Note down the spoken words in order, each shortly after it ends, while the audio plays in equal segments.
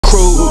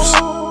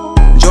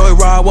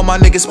I want my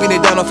niggas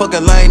spinning down a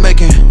fucking lane,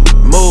 making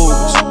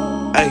moves.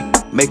 Ay,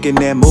 making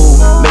that move,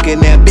 making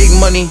that big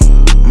money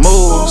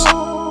moves.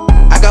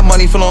 I got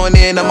money flowing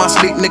in on my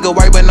sleep, nigga,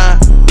 right when I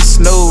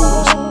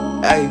snooze.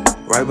 Ay,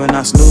 right when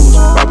I snooze,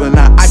 right when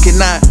I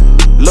cannot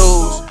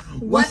lose.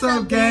 What's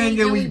up,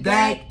 gang? And we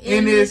back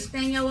in this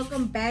thing. Yo,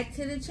 welcome back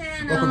to the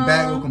channel.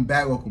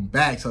 Welcome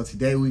back. So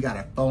today we got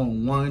a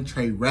phone one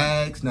tray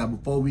rags. Now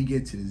before we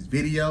get to this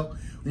video,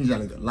 we need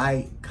y'all to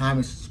like,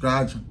 comment,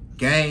 subscribe,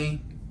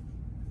 gang.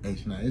 Hey,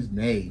 it's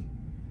May.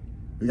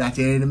 We got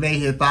the end of May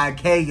here,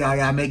 5K, y'all.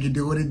 Y'all make it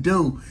do what it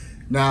do.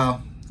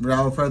 Now,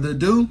 without further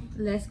ado,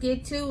 let's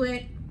get to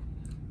it.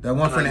 That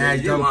one finna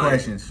ask dumb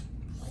questions.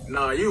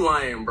 Nah, you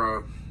lying,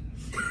 bro.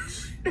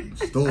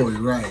 Story,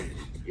 right?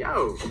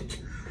 Yo,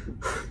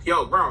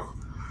 bro.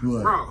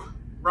 What?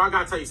 Bro, I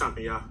gotta tell you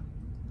something, y'all.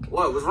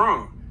 What was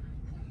wrong?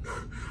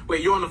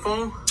 Wait, you on the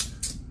phone?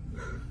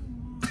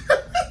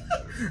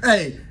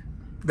 Hey,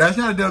 that's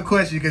not a dumb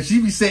question because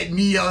she be setting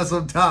me up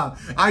sometimes.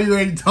 I be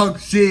ready to talk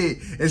shit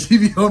and she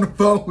be on the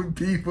phone with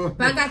people.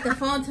 But I got the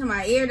phone to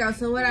my ear though,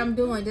 so what I'm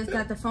doing, just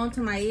got the phone to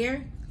my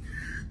ear.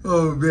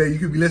 Oh man, you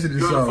could be listening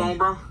to something.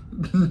 You on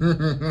the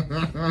phone,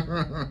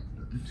 bro?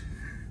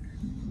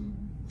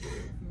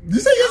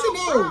 Just say yes or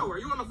no. Bro, are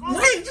you on the phone?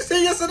 Wait, just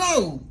say yes or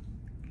no.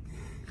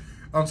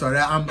 I'm sorry,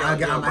 I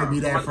might be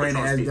that friend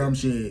that has dumb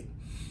shit.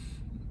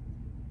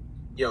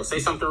 Yo, say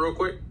something real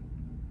quick.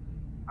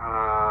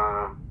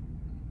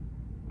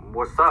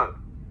 What's up?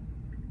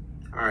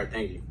 All right,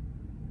 thank you.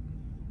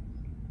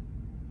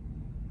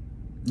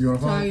 You on the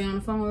phone? Sorry, you on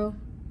the phone, Will?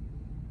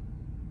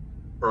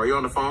 Bro, you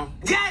on the phone?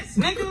 Yes,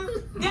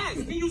 nigga. Yes.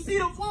 Can you see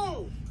the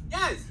phone?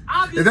 Yes.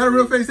 Obviously. Is that a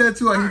real face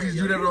tattoo? Or he just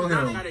drew that on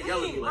him? You gotta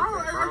yell at me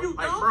like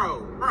that,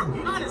 bro. Bro,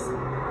 you gotta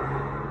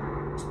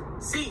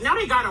see. Now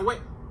they got away.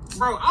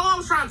 Bro, all I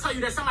was trying to tell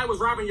you that somebody was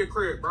robbing your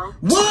crib, bro.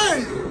 What?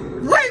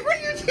 Wait, where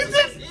you get this?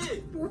 That's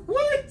it.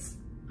 What?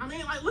 I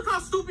mean, like, look how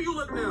stupid you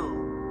look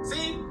now.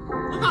 See?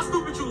 Look how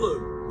stupid you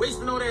look.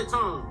 Wasting all that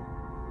time.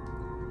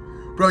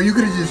 Bro, you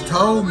could have just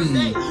told me.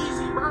 It was that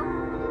easy,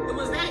 bro. It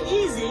was that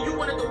easy. You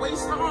wanted to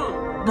waste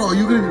time. Bro,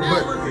 you could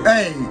have.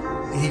 Hey,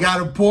 he got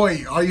a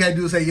point. All you had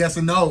to do is say yes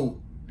or no.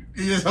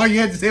 All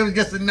you had to say was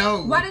yes or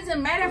no. Why does it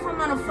matter if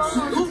I'm on the phone?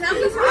 Tell me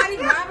somebody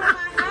robbing my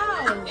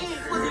house.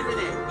 It wasn't even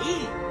that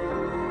deep.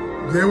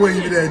 They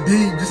wasn't even that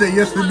deep. Just say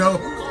yes or no.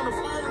 Who's on the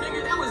phone,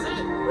 nigga? That was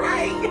it.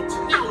 Right.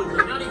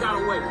 Now they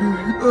got away.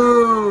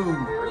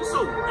 Oh. You're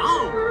so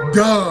dumb.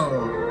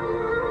 Dumb.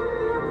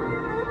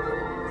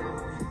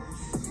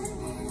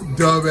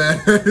 Dumbass.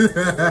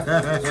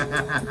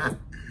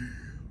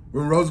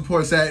 When Rosa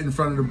Parks sat in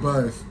front of the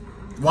bus.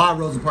 Why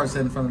Rosa Parks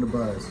sat in front of the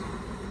bus?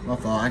 My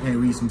fault. I can't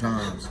read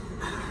sometimes.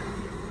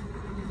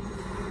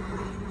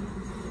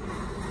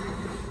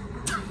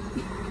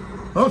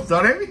 I'm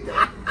sorry.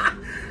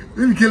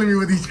 They be killing me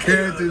with these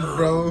characters,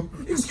 bro.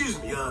 Excuse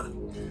me,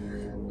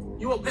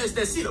 you walk past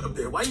that seat up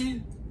there. Why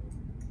you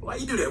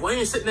do that? Why you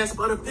ain't sitting that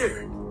spot up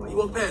there? Why you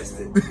walk past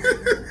it?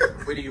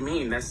 What do you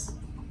mean? That's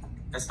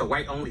the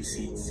white only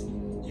seats.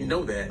 You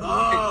know that.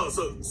 Oh,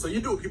 so you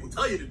do what people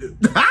tell you to do.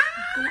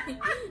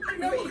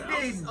 No, he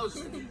didn't. I was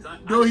just confused.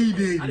 No, he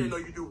didn't. I didn't know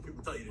you do what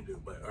people tell you to do,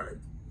 but all right.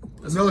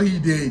 No, he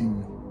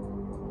didn't.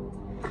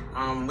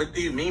 What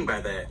do you mean by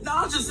that? No,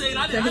 I was just saying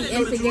I So didn't he know that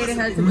you instigated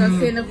her listened. to go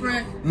sit in the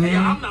front. Hey,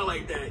 I'm not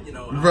like that, you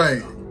know.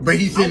 Right, but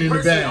he's sitting in the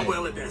Personally, I bag.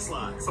 wouldn't let that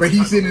slide. But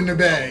he's sitting in the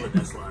bag. I wouldn't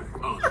let that slide. I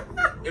don't know.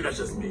 Maybe that's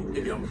just me.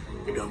 Maybe I'm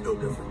built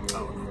different. I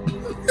don't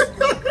know.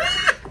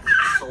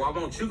 So why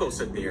won't you go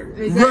sit there?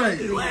 Right.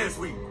 Last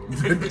week.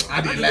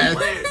 I did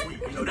last week.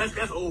 You know,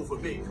 that's old for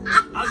me.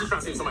 I was just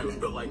trying to see if somebody was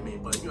built like me,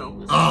 but you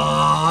know,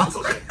 it's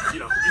okay. You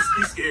know,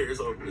 you scared,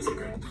 so it's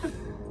okay.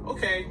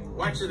 Okay,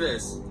 watch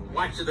this.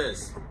 Watch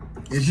this.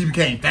 And she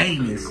became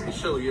famous. Let me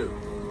show you.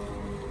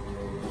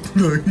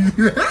 Look,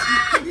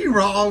 you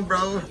wrong,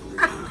 bro.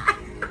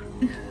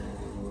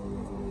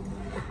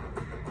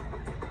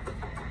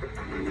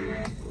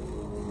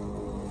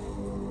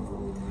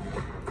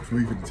 So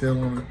we could tell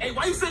on it. Hey,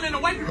 why you sitting in the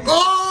white people?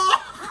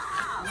 Oh!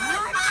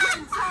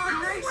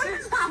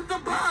 Stop the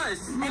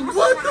bus! Hey, what's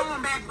What going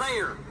on back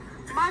there?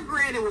 My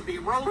granny would be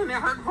rolling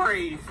in her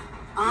grave.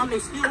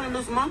 Excuse me,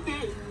 Miss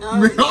Monkey.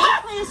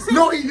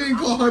 No, he didn't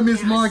call her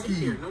Miss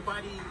Monkey.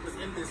 Nobody was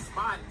in this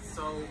spot,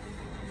 so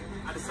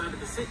I decided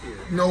to sit here.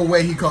 No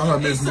way he called her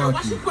Hey, Miss sir, why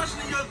Monkey. she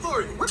questioning your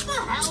authority? What the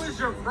hell is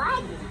your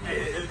problem?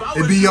 Hey,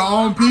 It be your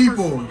own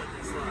people. Me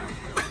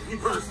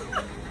personally.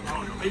 I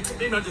don't know.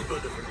 Maybe I just feel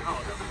different. I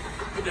don't know.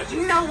 Maybe that's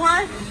just You know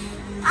what?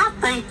 I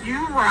think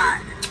you're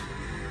right.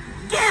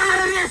 Get out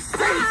of this seat!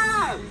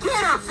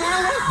 Get her,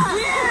 fella!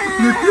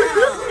 Yeah!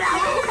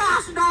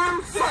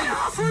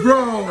 Bro,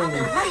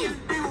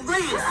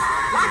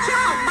 Watch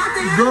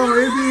out! bro,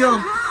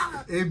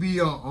 it be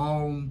your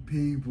own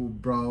people,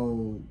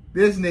 bro.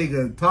 This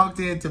nigga talked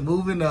her into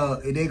moving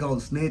up and they gonna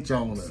snitch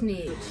on her.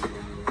 Snitch.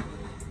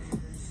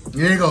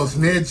 You ain't gonna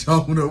snitch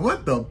on her.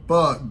 What the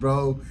fuck,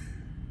 bro?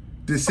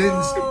 The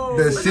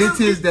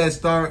sentence that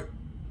start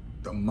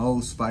the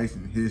most fights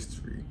in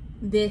history.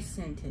 This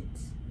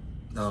sentence.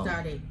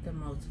 started the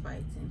most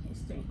fights in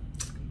history.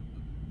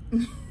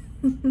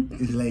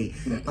 It's late.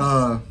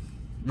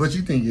 What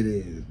you think it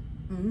is?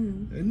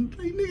 And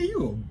like,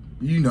 nigga,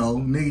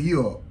 nigga,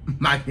 you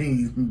my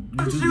king.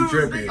 You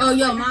tripping? Oh,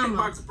 yo, mama.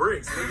 Box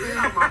bricks. Nigga, get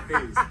out my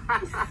face.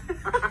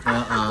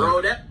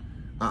 Bro, that.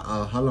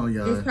 How long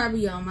y'all? It's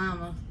probably your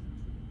mama.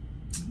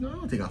 No, I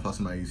don't think I fought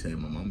somebody who said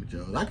my mama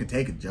joke. I could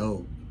take a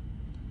joke.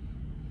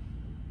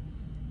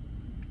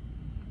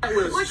 That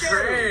was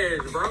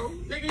trash, bro.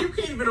 Nigga, you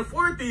can't even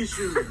afford these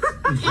shoes.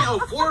 You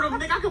can't afford them,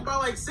 nigga. I could buy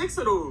like 6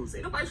 of those.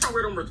 Ain't nobody trying to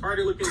wear them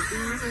retarded looking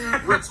shoes.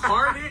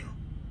 Retarded?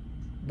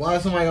 Why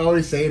somebody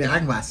always say that? I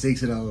can buy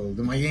 6 of those.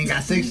 I'm like, you ain't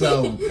got 6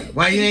 of them.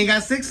 Why you ain't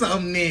got 6 of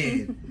them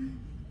then?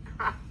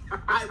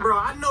 Bro,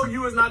 I know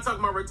you was not talking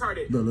about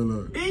retarded.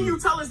 Look. Didn't you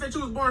tell us that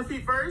you was born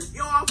feet first?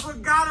 Yo, I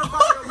forgot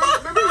about it.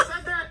 Remember you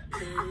said that?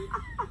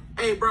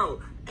 Hey, bro,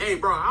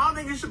 I don't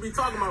think you should be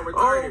talking about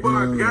retarded. Oh,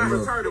 my God.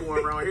 Retarded one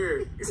around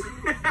here.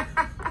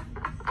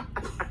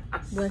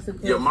 What's the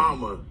question? Your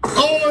mama.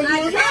 Oh,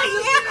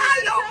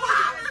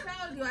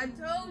 I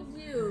told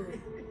you.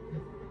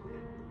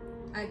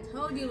 I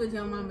told you it was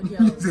your mama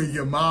joke.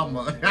 Your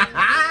mama.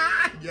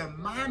 Your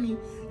mommy.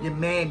 Your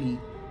mammy.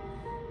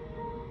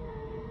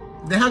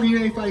 Then how come you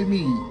ain't fight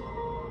me?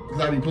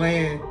 Cause I be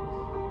playing.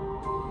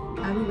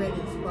 I be ready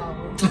to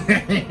squabble.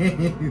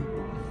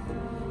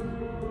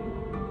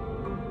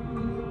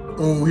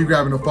 Oh, he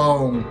grabbing the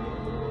phone.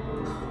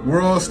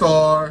 World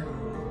Star.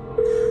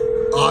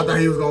 Oh, I thought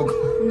he was gonna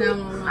go.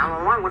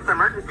 911, what's the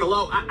emergency?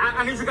 Hello,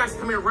 I need you guys to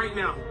come here right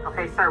now.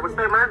 Okay, sir, what's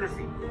the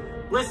emergency?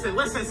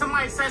 Listen,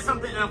 somebody said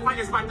something and a fight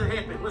is about to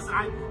happen. Listen,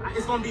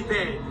 it's gonna be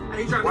bad. I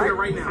need you to come here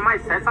right now.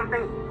 Somebody said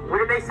something? What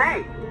did they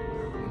say?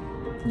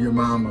 Your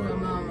mama. Your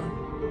mama.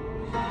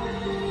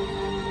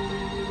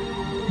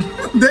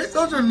 They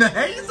so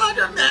dramatic. He's so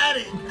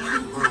dramatic.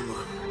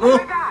 Oh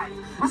my God.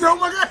 He said, oh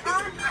my God.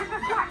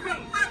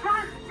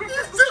 He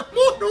said,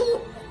 oh no.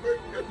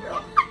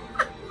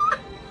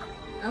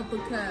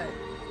 Uppercut.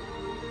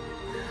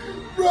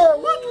 Bro,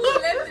 what Ooh, the?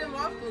 lift him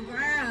off the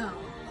ground.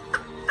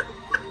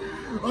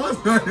 Oh,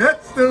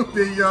 that's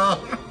stupid, y'all.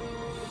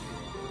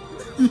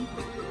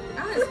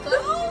 That was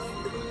close.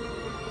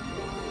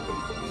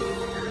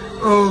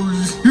 Oh,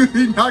 shit.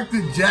 He knocked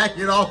the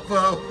jacket off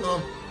of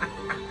him.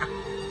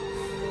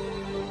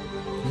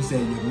 He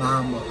said, your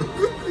mama.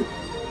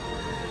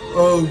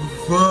 Oh,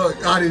 fuck.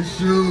 Out his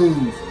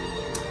shoes.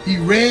 He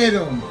read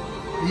him.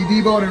 He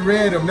deboed and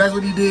read him. That's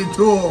what he did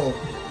to him.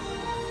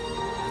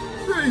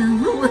 Say,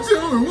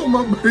 what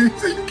my baby?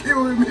 Say, you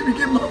can't make me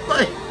get my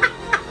fight.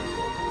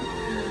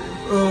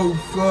 Oh,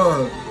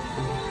 fuck.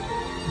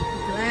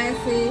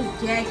 Glasses,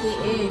 jacket,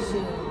 and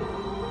shoes.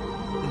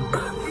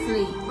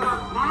 Sleep.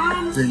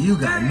 So you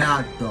got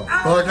knocked the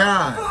fuck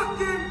out.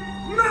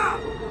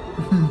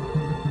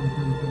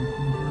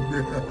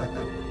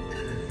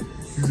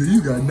 So you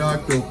got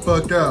knocked the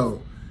fuck out.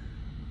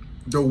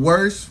 The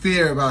worst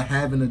fear about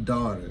having a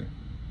daughter.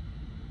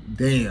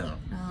 Damn.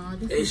 Oh,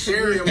 this Hey, is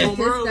Sherry, just I'm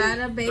home early. got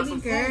a baby Got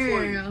some food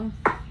for you. girl.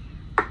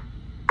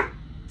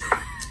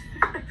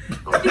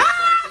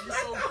 You're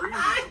so greedy.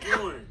 What you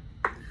doing?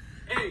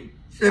 Hey,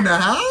 In the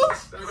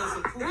house? I got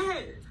some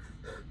food.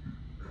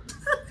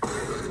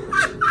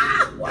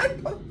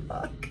 What the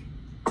fuck?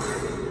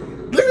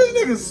 Look at this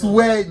nigga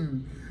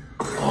sweating.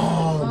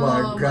 Oh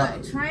my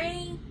God. My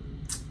train?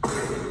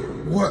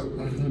 What?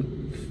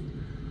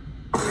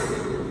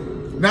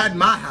 Not in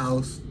my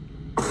house.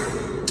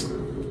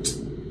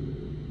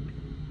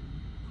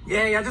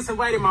 Yeah, I just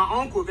invited my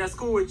uncle. That's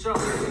cool with y'all.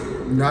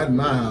 Not in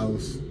my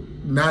house.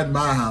 Not in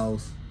my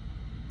house.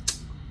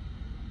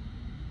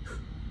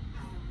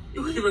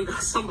 You even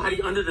got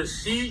somebody under the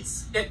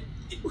sheets. Yeah,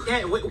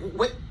 wait.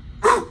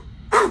 The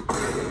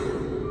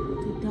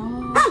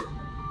dog?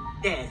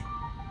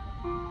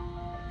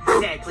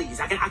 Dad, please.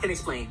 I can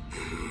explain.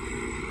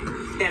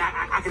 Dad,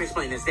 I can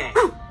explain this, Dad.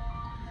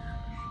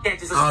 Dad,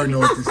 just listen. I already know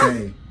what to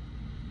say.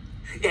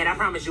 Dad, I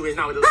promise you it's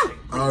not what it looks like.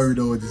 I already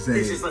know what to say.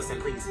 Please just listen,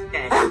 please.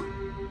 Dad.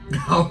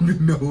 I don't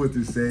even know what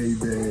to say,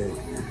 man.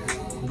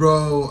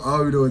 Bro, I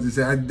don't even know what to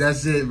say.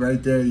 That's it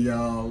right there,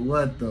 y'all.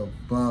 What the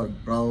fuck,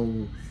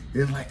 bro?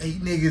 There's like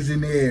 8 niggas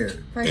in there.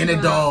 First And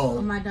of a all,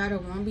 dog. my daughter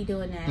won't be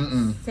doing that.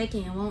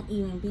 Second, it won't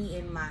even be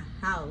in my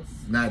house.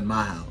 Not in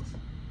my house.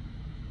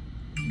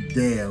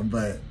 Damn,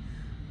 but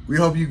we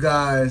hope you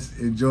guys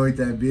enjoyed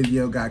that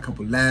video. Got a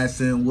couple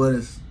laughs in with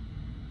us.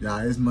 Y'all,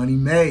 it's money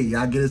made.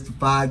 Y'all get us to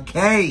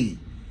 5K.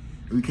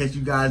 We catch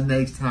you guys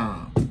next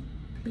time.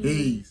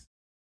 Peace.